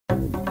You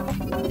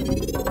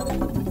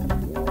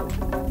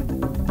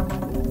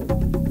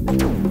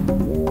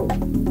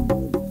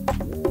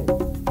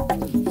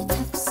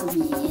text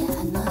me,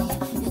 I know you.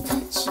 You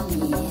touch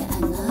me, I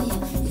know you.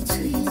 You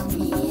tweet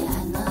me,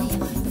 I know you.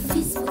 You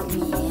Facebook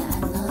me, I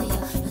know you.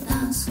 You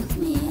dance with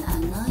me, I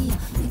know you.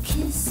 You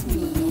kiss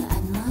me, I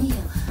know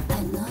you.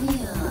 I know you,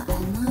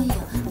 I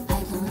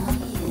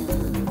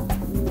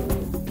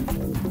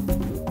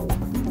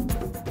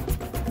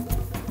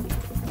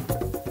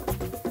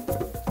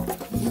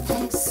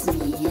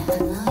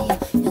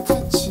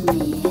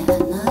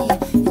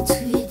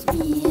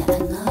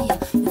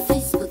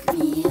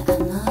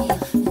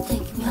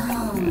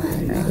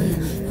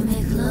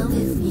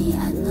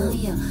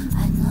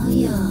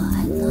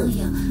know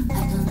you, I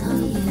don't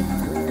know you.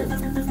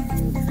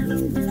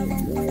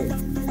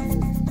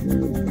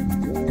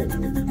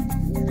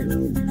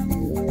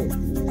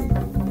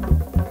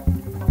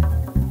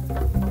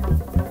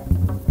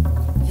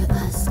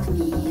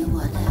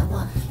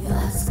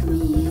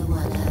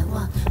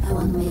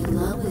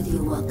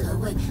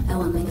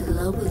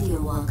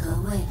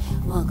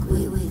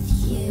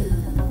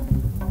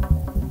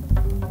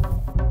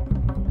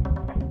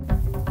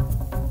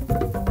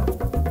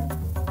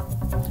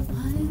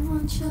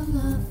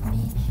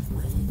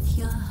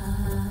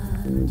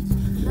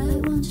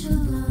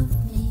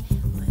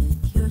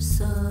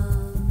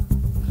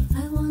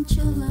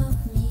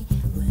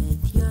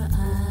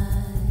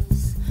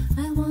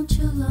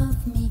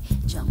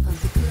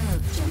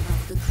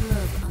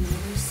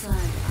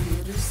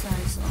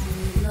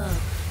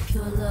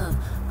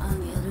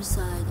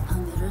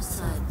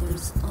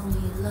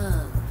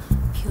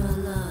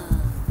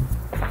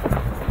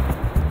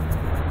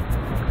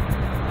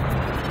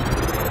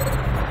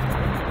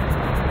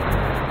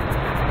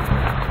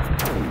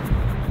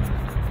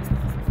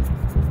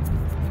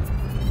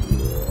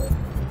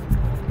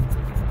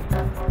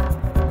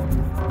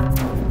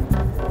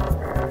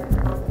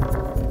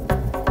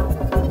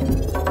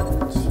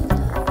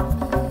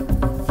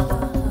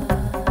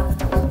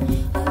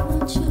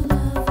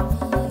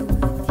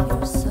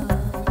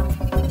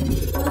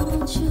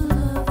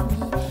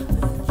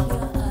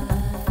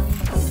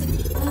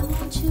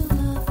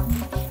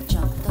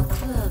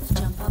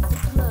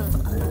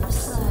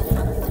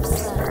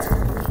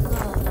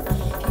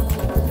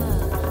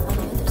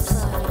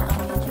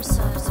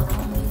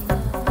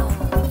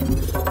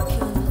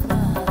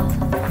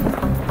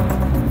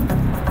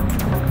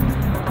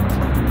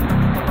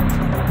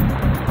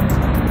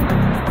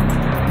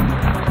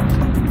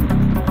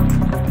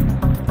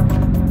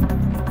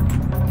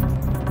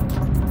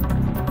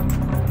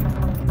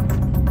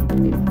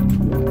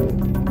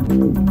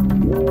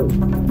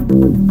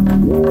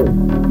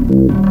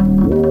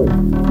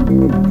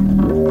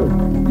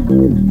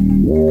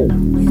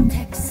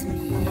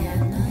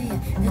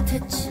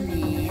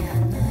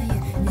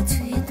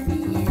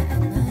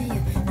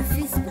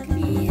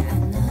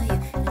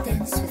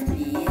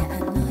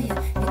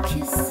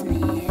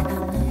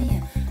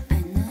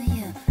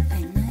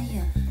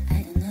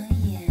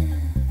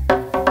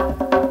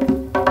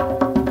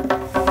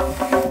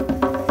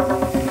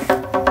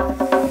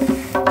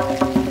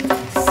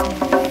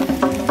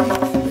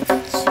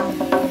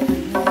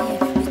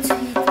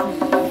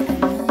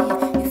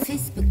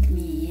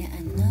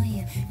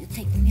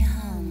 Take me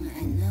home,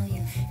 I know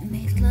you. You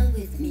make love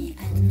with me.